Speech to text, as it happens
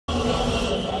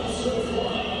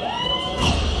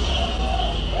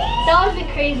That was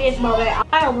the craziest moment.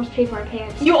 I almost peed my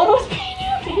pants. You almost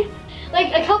peed.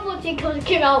 Like a couple of things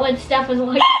came out when Steph was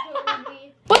like.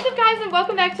 What's up guys, and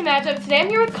welcome back to Matchup. Today I'm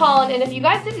here with Colin, and if you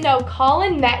guys didn't know,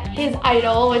 Colin met his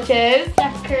idol, which is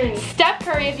Steph Curry. Steph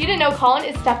Curry. If you didn't know, Colin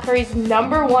is Steph Curry's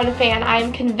 #1 fan, I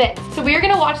am convinced. So we are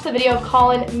gonna watch the video of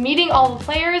Colin meeting all the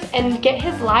players and get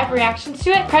his live reactions to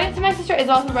it. Credit to my sister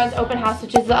Isabel who runs Open House,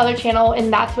 which is the other channel,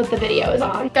 and that's what the video is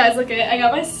on. Guys, look at it. I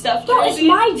got my Steph That is jersey.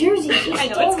 my jersey. I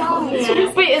know, it's Colin's jersey.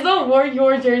 Wait, Isabel wore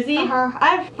your jersey? I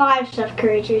have 5 Steph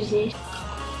Curry jerseys.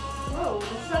 Whoa,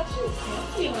 this is actually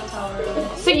fancy hotel room.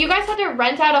 So you guys had to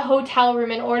rent out a hotel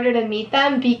room in order to meet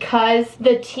them because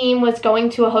the team was going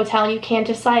to a hotel and you can't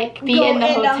just like be in the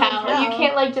hotel. You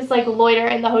can't like just like loiter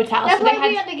in the hotel. That's so why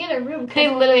we had to get a room. They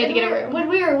literally had to get a room. When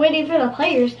we were waiting for the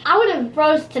players, I would have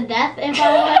froze to death if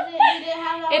I wasn't. We didn't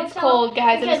have that It's hotel. cold,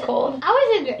 guys. It's Because cold. I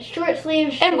was in short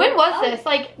sleeves. And when was this?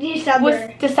 Like December. was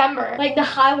December. Like the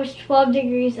high was 12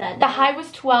 degrees then. The high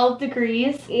was 12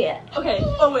 degrees. Yeah. Okay,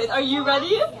 oh wait, are you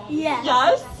ready? Yeah.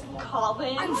 Yes?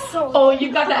 Colin? I'm so. Oh,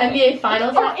 you got the NBA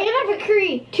Finals. Oh, and I have a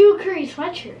Curry, 2 Curry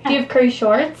sweatshirts. Do you have Curry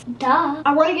shorts? Duh.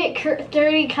 I want to get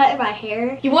 30 cut in my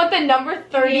hair. You want the number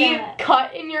 30 Yeah.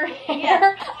 cut in your hair?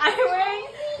 Yeah. I'm wearing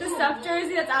the Steph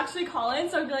jersey that's actually Colin,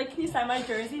 so I'd be like, can you sign my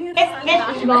jersey? And he'd It's sign the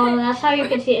back of small. it. That's how you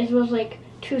can see it. It was like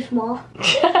too small.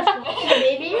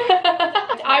 Baby.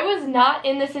 I was not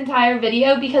in this entire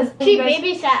video because She you guys-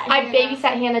 babysat. I Hannah.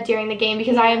 babysat Hannah during the game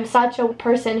because I am such a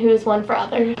person who is one for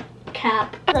others.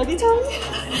 Cap. Ready, Tommy?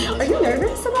 Are you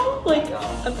nervous about? Like,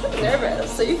 I'm pretty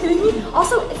nervous. Are you kidding me?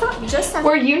 Also, it's not just that.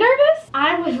 Were you nervous?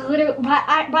 I was literally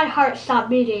my heart stopped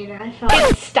beating. I felt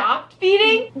It stopped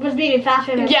beating? it was beating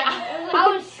faster than Yeah. I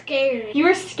was scared. You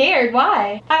were scared.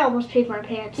 Why? I almost peed my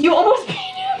pants. You almost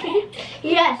peed your pants.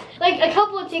 Yes, like a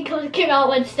couple of things came out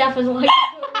when Steph was like.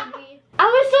 I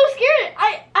was so scared.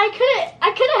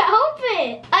 I couldn't help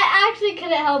it. I actually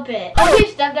couldn't help it. Hopefully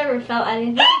Steph never felt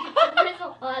anything.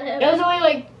 It was only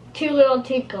like 2 little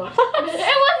tinkles.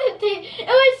 It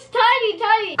was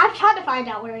tiny. I'm trying to find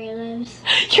out where he lives.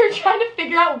 You're trying to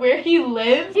figure out where he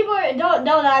lives? People don't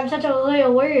know that I'm such a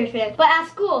loyal Warriors fan. But at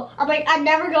school, I'm like, I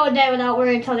never go a day without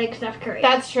wearing something Steph Curry.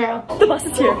 That's true. The bus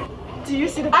is here. Do you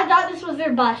see the I thought this was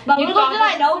their bus, but You little thought did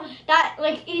I this know that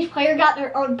like each player got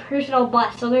their own personal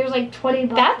bus, so there's like 20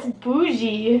 buses. That's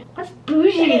bougie. That's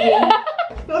bougie.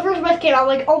 When the first bus came out, I'm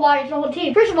like, oh my, it's the whole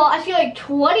team. First of all, I see like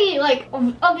 20 like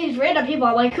of these random people.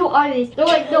 I'm like, who are these? They're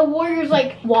like the Warriors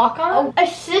like Walk on?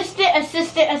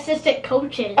 assistant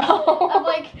coaches. Oh. I'm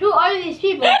like, who are these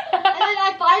people? And then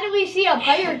I finally see a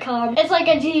player come. It's like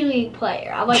a G League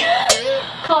player. I'm like,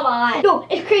 come on. No,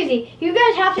 it's crazy. You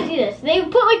guys have to see this. They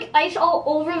put like ice all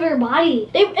over their body.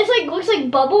 It's like looks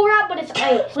like bubble wrap, but it's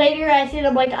ice. Later, I see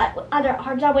them like on their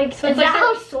arms. I'm like, So is it's like that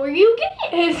how sore you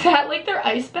get? Is that like their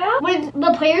ice bath? When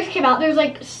the players came out, there's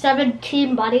like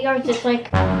 17 bodyguards. It's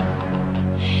like,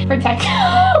 Protect.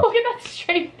 Look at that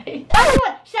straight face.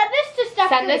 everyone, send this to Steph.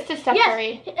 Send Curry. this to Steph yes.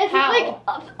 Curry. If How? like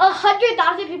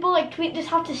 100,000 people like tweet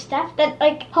this out to Steph, then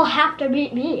like he'll have to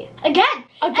meet me again.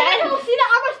 And then he'll see that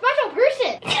I'm a special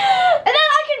person. And then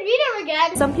I can meet him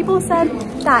again. Some people said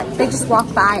that they just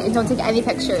walk by and don't take any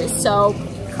pictures, so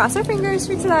cross our fingers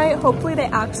for tonight. Hopefully they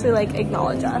actually like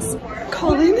acknowledge us.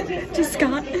 Colin just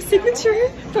got a signature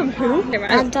from who?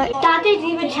 Dante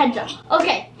DiVincenzo.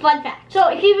 Okay, fun fact. So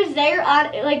he was there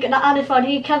on like on his phone.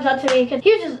 He comes up to me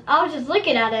because I was just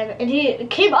looking at him, and he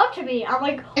came up to me. I'm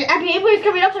like, an NBA player's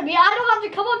coming up to me. I don't have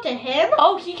to come up to him.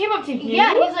 Oh, he came up to you?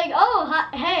 Yeah, he's like, oh,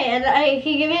 hi, hey, and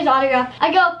he gave me his autograph.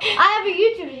 I go, I have a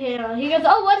YouTube channel. He goes,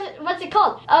 oh, what's it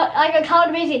called? I go, Colin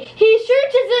Amazing. He searches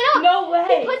it up. No way.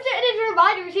 He puts it in his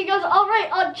reminders. He goes, all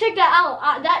right, check that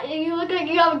out. That you look like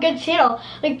you have a good channel.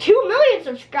 Like 2 million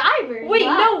subscribers. Wait,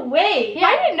 Wow. no way. Yeah.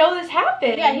 I didn't know this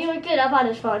happened. Yeah, he looked it up on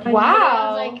his phone. Wow.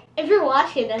 I was like, if you're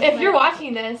watching this, If like, you're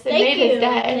watching this, it thank made you. his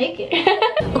day. Thank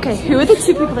you. Okay, who are the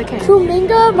 2 people that came?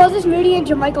 Kuminga, Moses Moody, and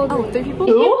Jermichael Green. Oh, 3 people?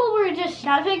 These people were just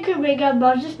Jonathan Kuminga,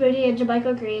 Moses Moody, and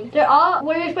Jermichael Green. They're all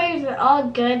Warriors players. They're all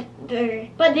good.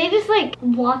 But they just like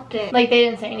walked it. Like they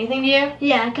didn't say anything to you?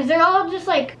 Yeah, because they're all just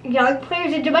like young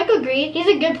players. And Jermichael Green, he's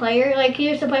a good player. Like he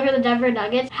used to play for the Denver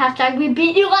Nuggets. # we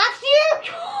beat you last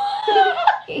year.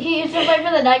 He used to play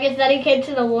for the Nuggets, then he came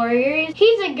to the Warriors.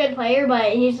 He's a good player,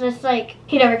 but he's just like,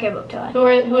 he never came up to us. Who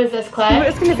is this, Clay?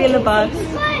 Who's gonna be in the bus?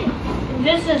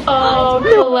 This is Oh, My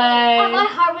Clay.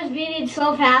 heart was beating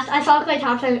so fast. I saw Clay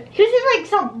Thompson. He was in like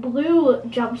some blue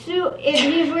jumpsuit, and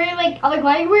he's wearing like, I'm like,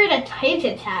 why are you wearing a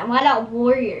Titans hat? Why not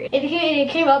Warriors? And he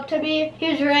came up to me. He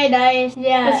was really nice.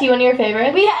 Yeah. Was he one of your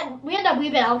favorites? We had to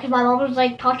weep it out because my mom was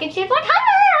like talking. She was like,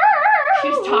 She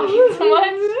was talking so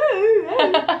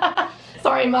much.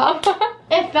 Sorry, Mom.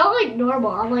 it felt like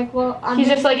normal. I'm like, well, He's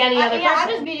just like any other yeah, person. I'm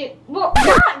just meeting. Well,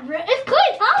 not really. It's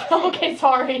Clay Thompson. Okay,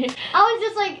 sorry. I was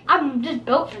just like, I'm just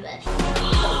built for this.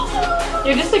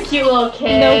 You're just a cute little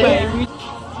kid. No way.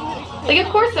 Like,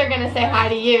 of course they're gonna say hi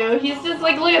to you. He's just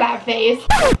like, look at that face.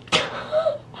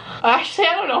 Actually,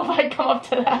 I don't know if I'd come up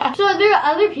to that. So there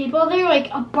are other people. There are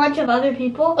like a bunch of other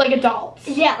people. Like adults.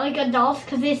 Yeah, like adults,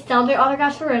 because they sell their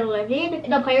autographs for a living.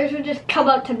 The players would just come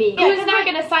up to me. Who's not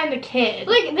gonna sign the kid?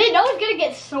 Like, they know it's gonna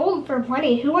get sold for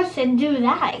money. Who wants to do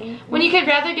that? When you could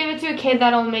rather give it to a kid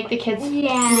that'll make the kid's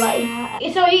Yeah.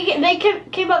 So they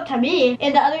came up to me,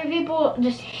 and the other people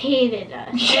just hated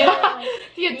us. They were, like,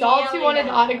 The adults who yelling wanted at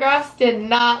us. autographs did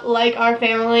not like our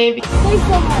family. Thanks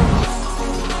so much.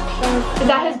 Is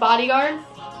that his bodyguard?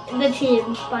 The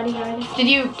team's bodyguard. Did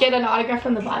you get an autograph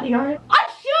from the bodyguard? I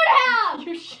should have!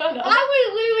 You should have. I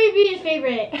would literally be his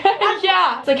favorite.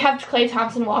 Yeah. It's like have Clay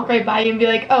Thompson walk right by you and be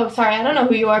like, oh, sorry, I don't know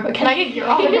who you are, but can I get your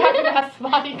autograph? And that's the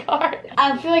bodyguard.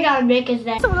 I feel like I would make his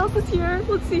day. Someone else is here.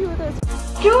 Let's see who it is.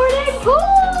 Jordan Poole!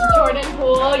 Jordan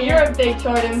Poole. You're a big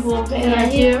Jordan Poole fan,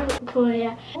 aren't you? Cool,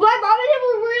 yeah. My mom and him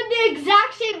were wearing the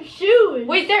exact same shoes.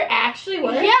 Wait, they're actually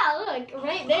wearing? Yeah, look,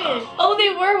 right there. Oh, they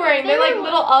were wearing. They're like were-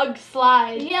 little Ugg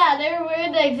slides. Yeah, they were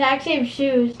wearing the exact same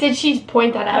shoes. Did she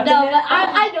point that out? No, to but him?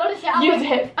 I noticed it. You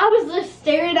did. I was just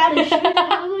staring at his shoes and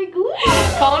I was like,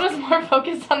 ooh. Colin was more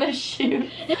focused on the shoes.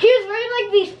 He was wearing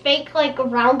like these fake like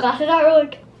round glasses that were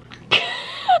like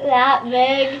that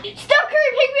big. Steph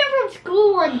Curry picked me up from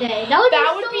school one day. That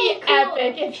would be so cool.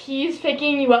 Epic if he's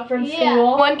picking you up from Yeah.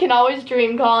 school. One can always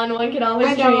dream, Colin. One can always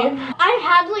I know. dream. I've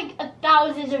had like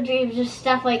thousands of dreams of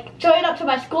stuff like showing up to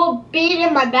my school, being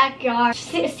in my backyard,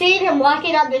 seeing him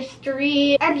walking down the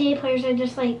street. NBA players are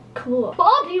just like cool.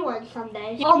 Well, I'll be one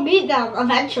someday. I'll meet them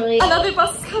eventually. Another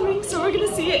bus is coming, so we're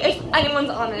gonna see if anyone's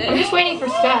on I'm it. just waiting for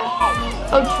Steph.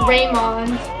 Oh,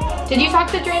 Draymond. Did you talk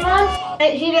to Draymond?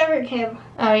 He never came.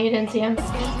 Oh, you didn't see him.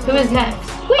 Who is next?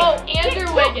 Wait, oh,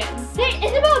 Andrew Wiggins. Hey,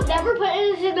 Isabel never put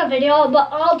this in the video, but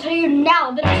I'll tell you now,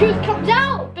 the truth comes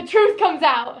out. The truth comes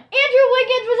out. Andrew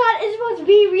Wiggins was on Isabel's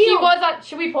Be Real. He was on.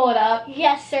 Should we pull it up?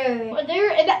 Yes, sir. They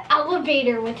were in the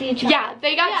elevator with each other. Yeah,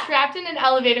 they got trapped in an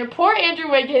elevator. Poor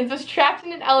Andrew Wiggins was trapped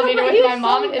in an elevator but with he my was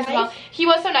mom so and Isabel. nice. He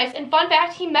was so nice. And fun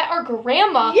fact, he met our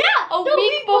grandma Yeah, a the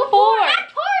week before at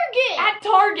Target. at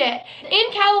Target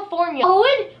in California.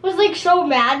 Owen was like so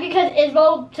mad because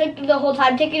Isabel took the whole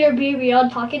time taking her Be Real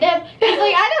and talking to him. He's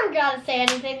like, I never gotta say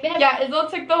anything to him. Yeah, Isabel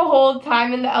took the whole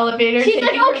time in the elevator. She's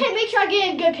like, taking her- okay, make sure I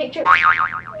get a good picture.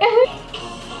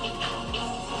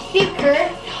 Steve Kerr,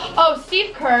 Oh,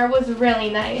 Steve Kerr was really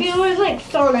nice. he was like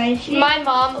so nice. My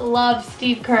mom loves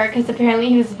Steve Kerr because apparently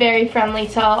he was very friendly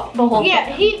to the whole Yeah,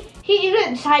 family. he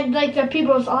even signed like the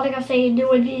people's autograph saying he knew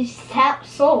when these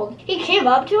sold. He came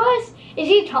up to us and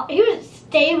he would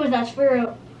stay with us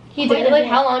for He quite did. a Like,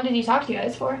 bit. how long did he talk to you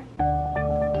guys for?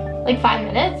 Like 5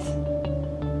 minutes?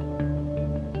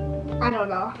 I don't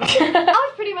know. I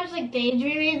was pretty much like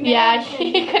daydreaming. Yeah,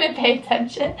 he couldn't pay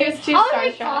attention. He was too I was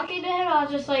like starstruck. talking to him. I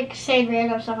was just like saying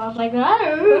random stuff. I was like,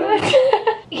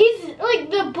 oh. He's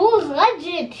like the Bulls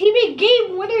legend. He made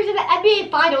game winners in the NBA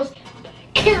Finals.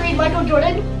 Carried Michael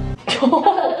Jordan.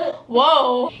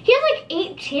 Whoa. He has like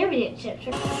 8 championships.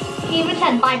 He even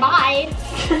said bye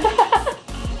bye.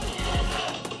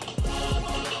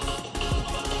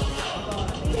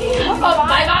 Oh,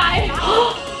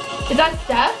 bye-bye. Is that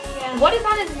Steph? Yeah. What is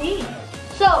on his knee?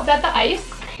 So Is that the ice?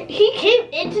 he came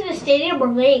into the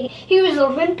stadium late. He was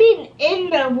limping in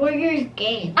the Warriors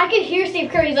game. I could hear Steve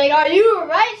Curry's like, are you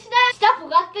alright, Steph? Steph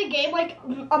left the game like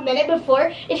a minute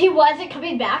before and he wasn't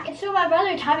coming back. And so my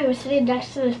brother Tommy was sitting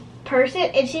next to this person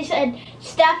and she said,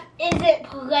 Steph isn't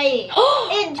playing.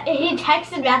 And he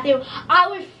texted Matthew. I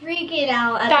was freaking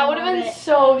out at That the would have been moment.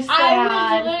 so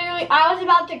sad. I was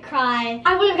about to cry.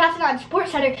 I would have gotten on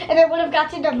Sports Center and I would have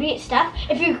gotten to meet Steph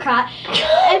if you cry.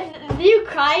 If you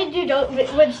cry and you don't,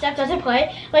 when Steph doesn't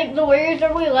play, like the Warriors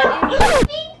normally let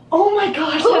you. Oh my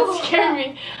gosh, that scared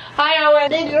me. Hi, Owen.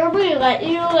 They normally let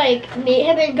you like meet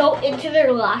him and go into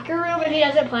their locker room if he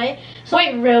doesn't play. So,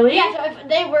 Wait, really? yeah, so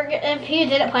if he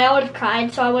didn't play, I would have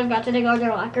cried, so I would have gotten to go in their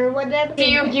locker room with them. So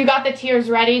you got the tears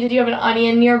ready? Did you have an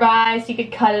onion nearby so you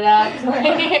could cut it up?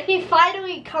 He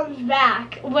finally comes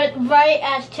back right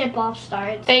as tip-off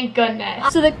starts. Thank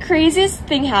goodness. So the craziest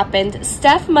thing happened.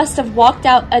 Steph must have walked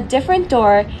out a different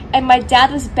door and my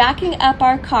dad was backing up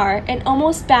our car and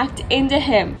almost backed into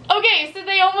him. Okay, so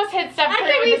they almost hit Steph I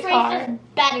Curry can with his rephrase car. this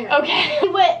better. Okay. He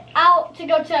went out to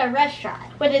go to a restaurant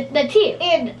with the team,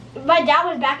 and my dad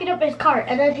was backing up his car,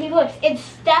 and then he looks, and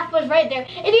Steph was right there,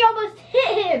 and he almost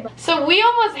hit him. So we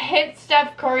almost hit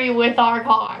Steph Curry with our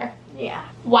car. Yeah.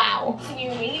 Wow. So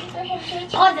you're waiting for him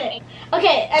to Pause it.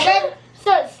 Okay, and then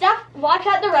so Steph walked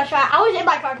out the restaurant. I was in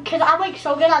my car because I'm like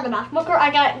so good on the basketball court. I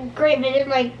got great vision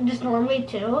like just normally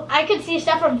too. I could see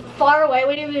Steph from far away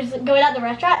when he was going out the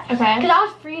restaurant. Okay. Because I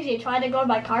was freezing trying to go in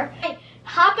my car. I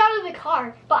hopped out of the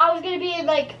car, but I was gonna be in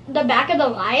like the back of the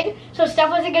line, so Steph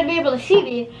wasn't gonna be able to see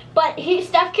me. But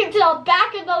Steph came to the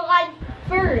back of the line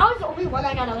first. I was the only one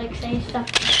that gotta like say stuff.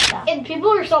 And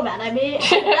people were so mad at me.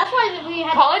 That's why we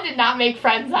had. Colin did not make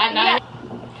friends that night.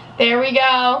 There we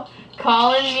go.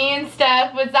 Colin, me, and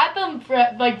Steph. Was that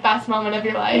the like best moment of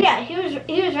your life? Yeah, he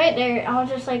was right there. I was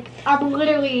just like, I'm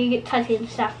literally touching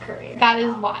Steph Curry. That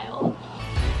is wild.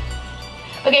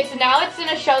 Okay, so now it's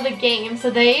gonna show the game,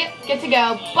 so they get to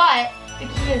go, but the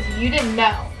key is you didn't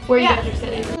know where you guys are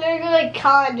sitting. Literally like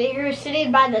Colin, you were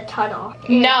sitting by the tunnel.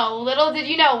 No, little did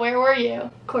you know, where were you?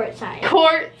 Courtside.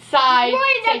 Courtside.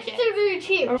 Right next to the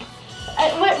team.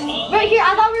 Right here,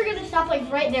 I thought we were gonna stop like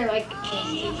right there, like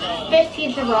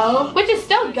 15th row. Which is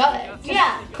still good.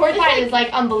 Yeah. Courtside is like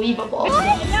unbelievable.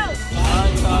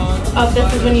 Oh,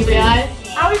 this is when you realize?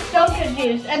 I was so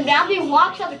confused. And now he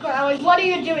walks on the court. I was like, what are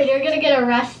you doing? You're gonna get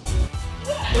arrested.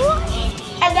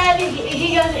 And then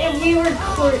he goes, and we were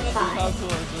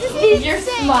courtside. Your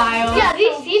smile. Yeah,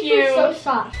 these so seats cute. were so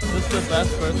soft. This is the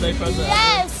best birthday present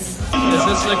Yes! ever. Is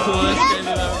this the coolest game you've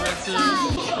ever been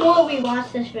to? School, we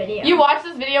watched this video. You watched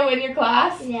this video in your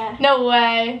class? Yeah. No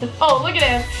way. Oh, look at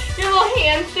him. Your little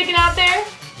hand sticking out there.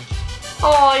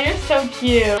 Oh, you're so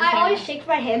cute. I always shake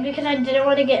my hand because I didn't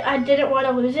want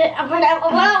to lose it. When I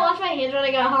wash my hands when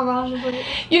I got home, I was just like,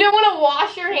 you don't want to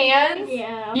wash your hands?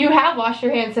 yeah. You have washed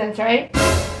your hands since, right?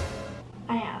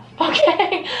 I have.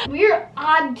 Okay. We're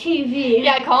on TV.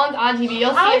 Yeah, Colin's on TV.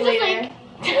 You'll see it later.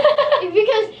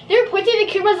 Because they were pointing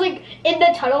the cameras like in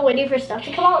the tunnel waiting for stuff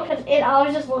to come out because I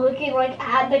was just looking like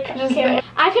at the camera.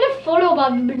 I could have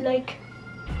photobombed and been like,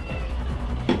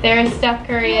 There Steph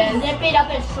Curry is. zipping up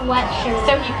his sweatshirt.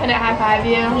 So he couldn't high five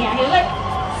you? Yeah, he was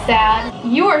like, Sad.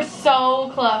 You were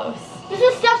so close. this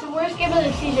is Steph's worst game of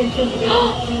the season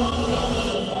too.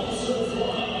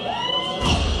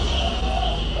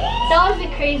 That was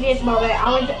the craziest moment.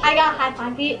 I got high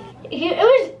five. It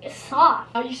was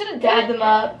soft. Oh, you should have dabbed them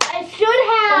up. I should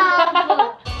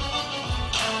have.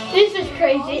 This is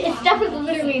crazy. Steph was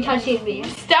literally touching me.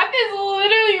 Steph is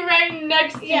literally right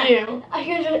next to you.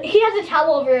 He has a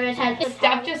towel over his head.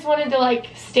 Steph just wanted to like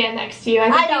stand next to you.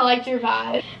 I think he liked your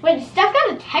vibe. When Steph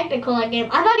got a technical that game,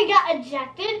 I thought he got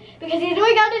ejected because he's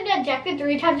only gotten ejected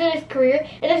 3 times in his career,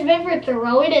 and it's been for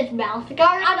throwing his mouth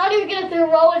guard. I thought he was gonna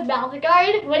throw his mouth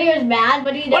guard when he was mad,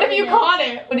 but he never What if you did. caught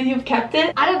it? Would you have kept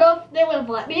it? I don't know if they would have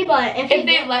let me, but if If he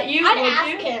they did, let you, I'd would ask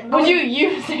you? him. Would you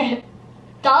use it?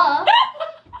 Duh.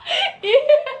 Yeah.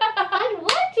 I'd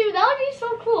want to. That would be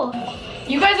so cool.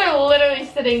 You guys are literally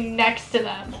sitting next to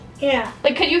them. Yeah.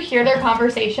 Like, could you hear their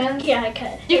conversations? Yeah, I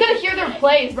could. You could hear their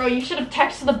plays, bro. You should have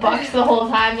texted the Bucks the whole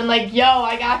time and like, yo,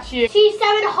 I got you. C7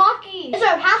 hockey. So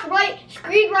pass right,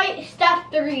 screen right, Steph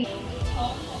 3.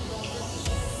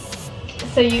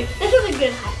 So you, This was a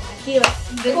good high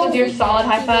five. this was your solid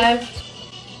high five?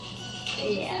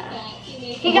 Yeah.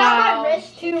 He got my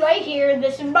wrist too right here.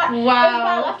 This is my, this is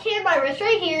my left hand, my wrist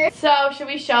right here. So should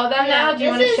we show them now? Do you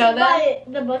want to show them? This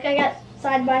is the book I got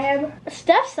signed by him.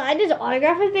 Steph signed his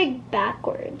autograph, I think,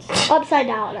 backwards. Upside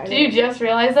down. Did you just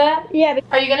realize that? Yeah.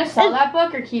 Are you going to sell that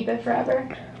book or keep it forever?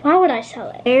 Why would I sell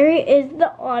it? There is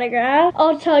the autograph.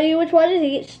 I'll tell you which one is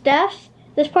each. Steph's.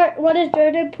 This part, one is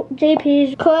Jordan,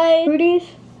 JP's, Clay, Rudy's.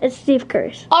 It's Steve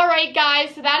Curry's. Alright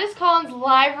guys, so that is Colin's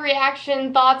live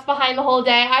reaction thoughts behind the whole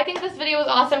day. I think this video was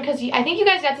awesome because I think you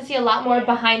guys got to see a lot more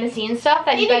behind the scenes stuff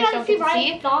that you guys don't get to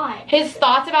see. His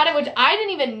thoughts about it, which I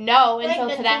didn't even know until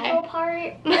today. Part.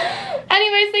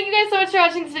 Anyways, thank you guys so much for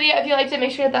watching this video. If you liked it,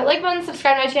 make sure to hit that like button,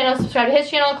 subscribe to my channel, subscribe to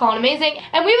his channel, Colin Amazing.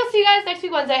 And we will see you guys next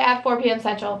week Wednesday at 4 p.m.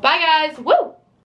 Central. Bye guys. Woo!